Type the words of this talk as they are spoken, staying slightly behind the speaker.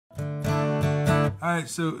All right,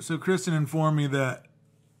 so Kristen informed me that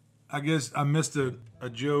I guess I missed a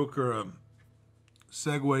joke or a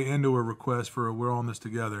segue into a request for a We're On This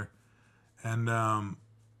Together, and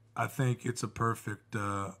I think it's a perfect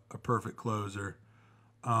closer.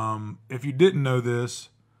 If you didn't know this,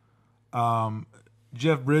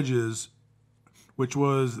 Jeff Bridges, which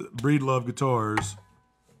was Breedlove Guitars,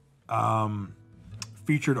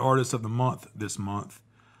 featured artist of the month this month.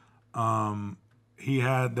 He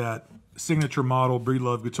had that signature model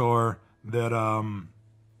Breedlove guitar that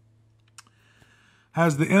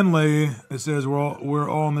has the inlay that says we're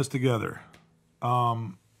all in this together.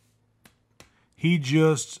 I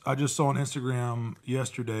just saw on Instagram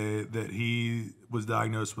yesterday that he was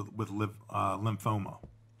diagnosed with lymphoma.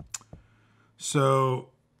 So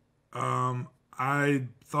I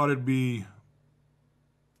thought it'd be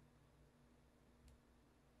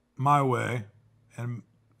my way and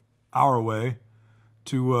our way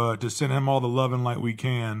to send him all the love and light we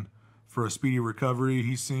can for a speedy recovery.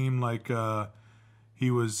 He seemed like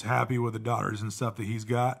he was happy with the doctors and stuff that he's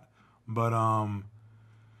got, but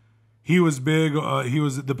he was big.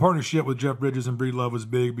 The partnership with Jeff Bridges and Breedlove was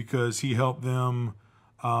big because he helped them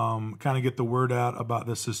kind of get the word out about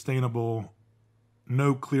the sustainable,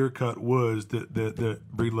 no clear-cut woods that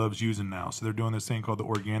Breedlove's using now. So they're doing this thing called the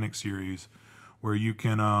Organic Series, where you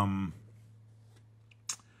can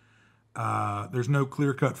there's no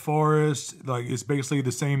clear-cut forest. Like, it's basically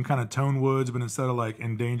the same kind of tone woods, but instead of like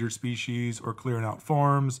endangered species or clearing out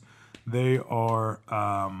farms, they are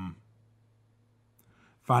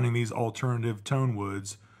finding these alternative tone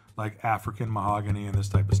woods like African mahogany and this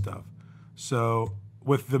type of stuff. So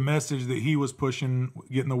with the message that he was pushing,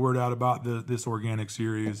 getting the word out about this Organic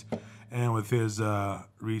Series, and with his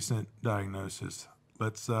recent diagnosis,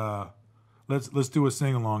 let's do a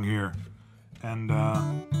sing-along here and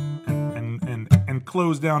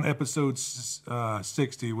close down episode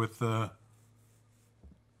 60 with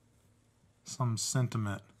some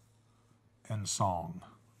sentiment and song.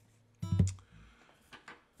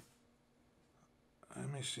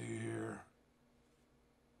 Let me see here.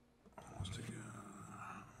 Almost together.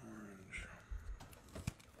 Orange.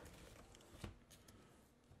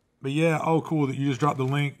 But yeah, oh cool that you just dropped the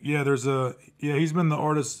link. Yeah, he's been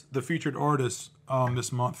the featured artist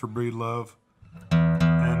this month for Breedlove.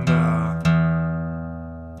 And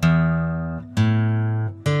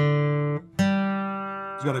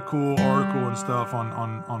he's got a cool article and stuff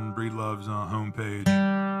on Breedlove's homepage.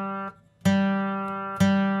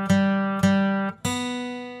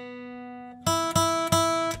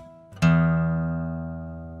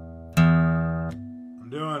 I'm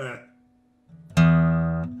doing it.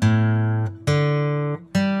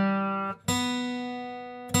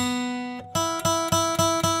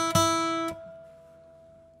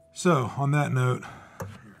 So, on that note,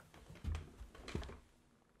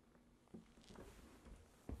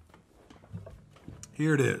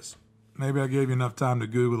 here it is. Maybe I gave you enough time to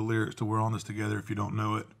Google the lyrics to We're On This Together if you don't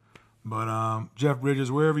know it. But Jeff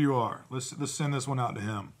Bridges, wherever you are, let's send this one out to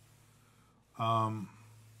him.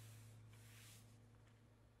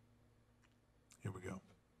 Here we go.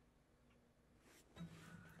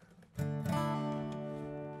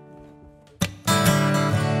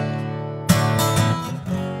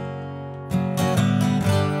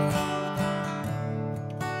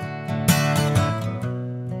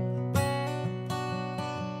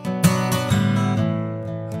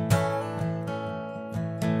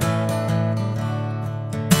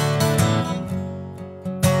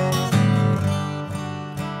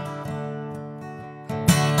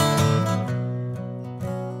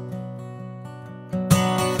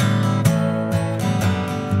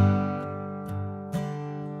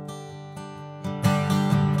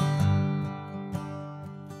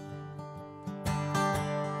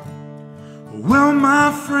 Well,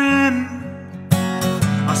 my friend,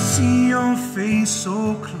 I see your face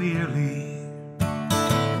so clearly.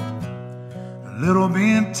 A little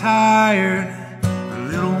bit tired, a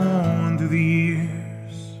little worn through the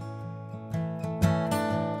years.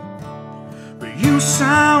 But you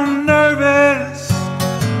sound nervous,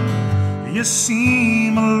 you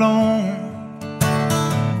seem alone.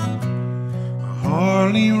 I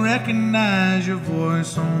hardly recognize your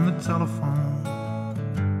voice on the telephone.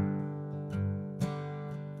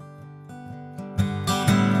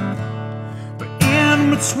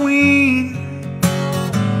 Between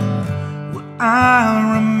what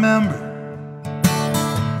I remember,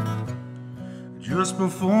 just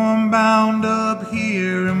before I'm bound up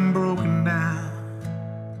here and broken down.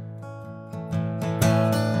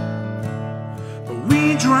 But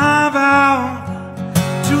we drive out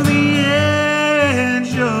to the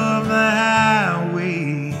edge of the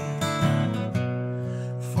highway,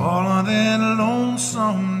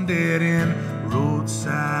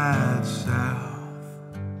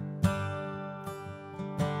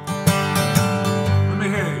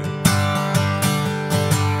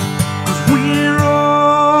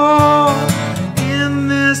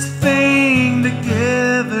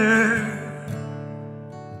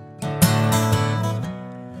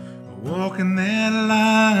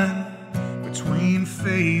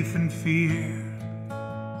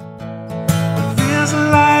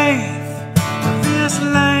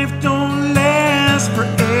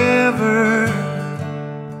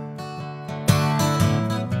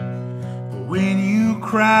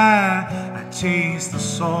 taste the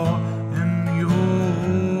salt in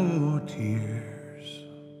your tears.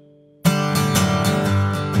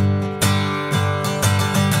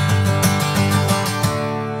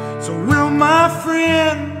 So will my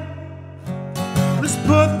friend, let's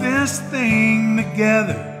put this thing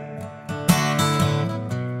together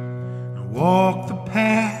and walk the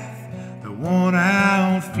path that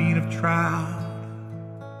worn-out feet have trod.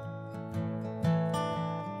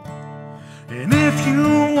 And if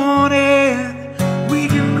you want it, we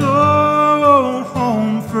can go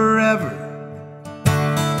home forever.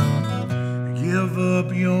 Give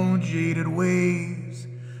up your jaded ways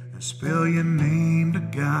and spell your name to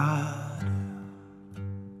God.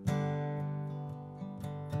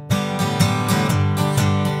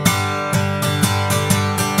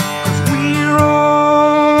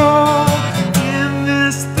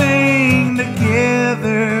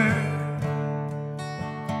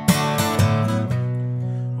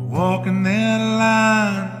 Walking that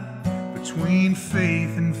line between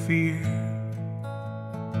faith and fear.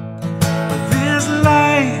 But this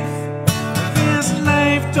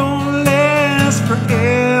life don't last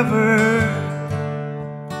forever.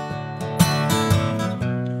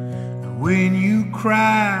 When you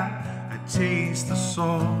cry, I taste the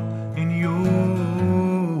salt in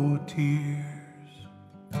your tears.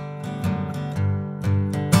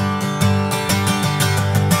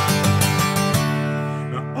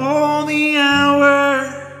 All the hour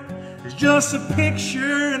is just a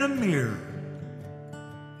picture in a mirror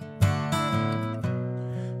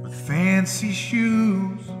with fancy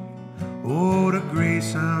shoes, oh, to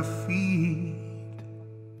grace our feet.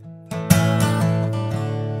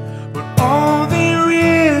 But all there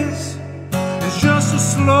is just a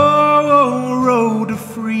slow road to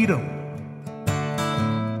freedom, a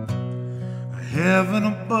heaven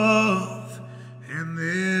above and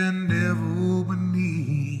then devil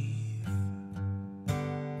beneath.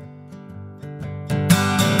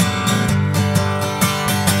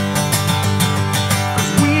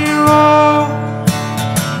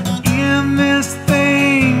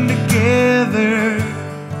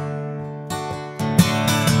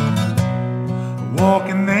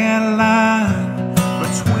 Walking that line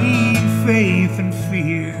between faith and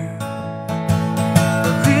fear.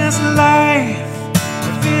 But this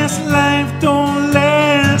life don't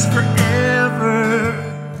last forever.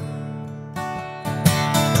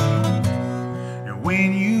 And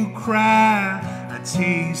when you cry, I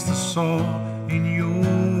taste the salt in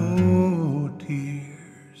your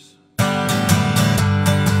tears.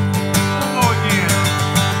 Oh yeah,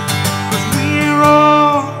 'cause we're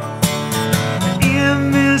all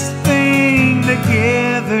in this thing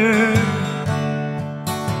together,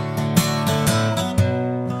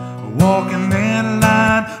 walking that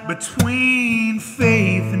line between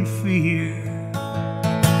faith and fear.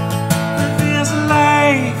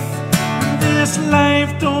 This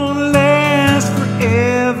life don't last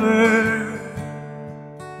forever.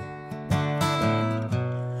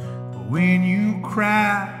 But when you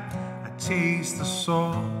cry, I taste the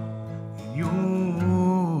salt in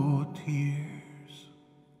your tears.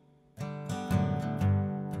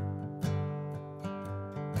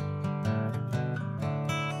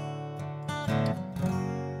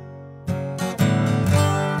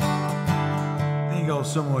 Thank you all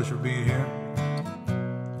so much for being here.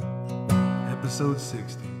 Episode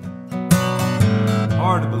 60.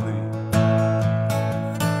 Hard to believe.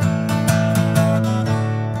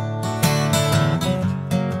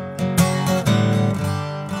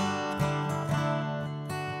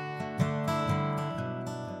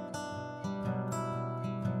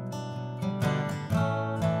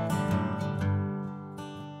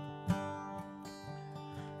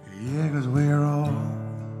 Yeah, 'cause we're all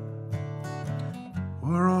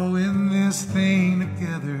in this thing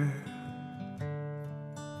together.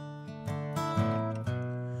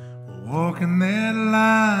 We're walking that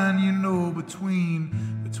line, you know, between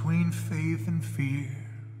faith and fear.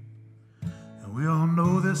 And we all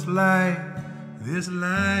know this life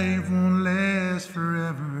won't last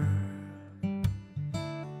forever.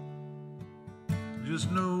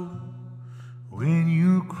 Just know when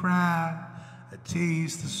you cry, I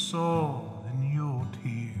taste the salt in your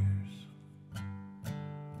tears.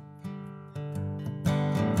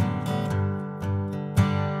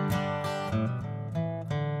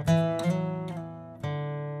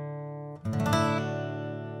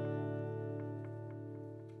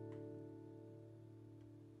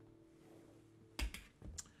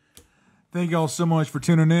 Thank y'all so much for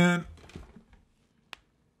tuning in.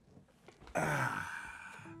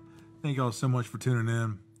 Thank y'all so much for tuning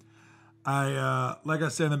in. I like I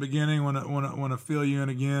said in the beginning, want to fill you in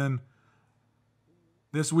again.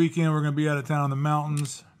 This weekend we're going to be out of town in the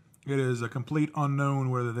mountains. It is a complete unknown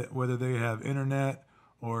whether they have internet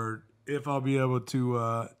or if I'll be able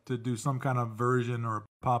to do some kind of version or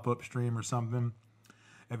pop-up stream or something.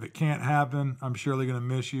 If it can't happen, I'm surely going to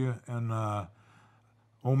miss you, and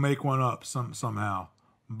we'll make one up somehow.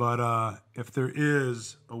 But if there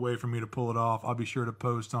is a way for me to pull it off, I'll be sure to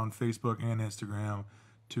post on Facebook and Instagram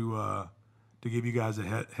to give you guys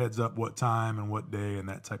a heads up what time and what day and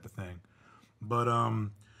that type of thing. But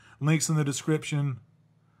links in the description.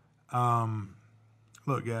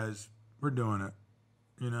 Look, guys, we're doing it.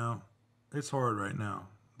 You know, it's hard right now.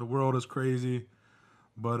 The world is crazy,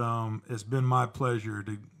 but it's been my pleasure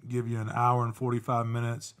to give you an hour and 45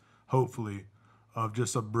 minutes, hopefully, of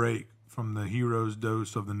just a break from the hero's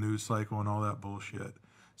dose of the news cycle and all that bullshit.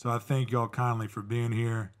 So I thank y'all kindly for being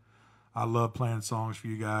here. I love playing songs for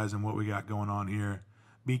you guys and what we got going on here.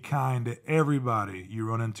 Be kind to everybody you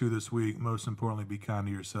run into this week. Most importantly, be kind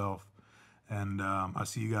to yourself. And I'll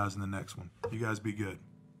see you guys in the next one. You guys be good.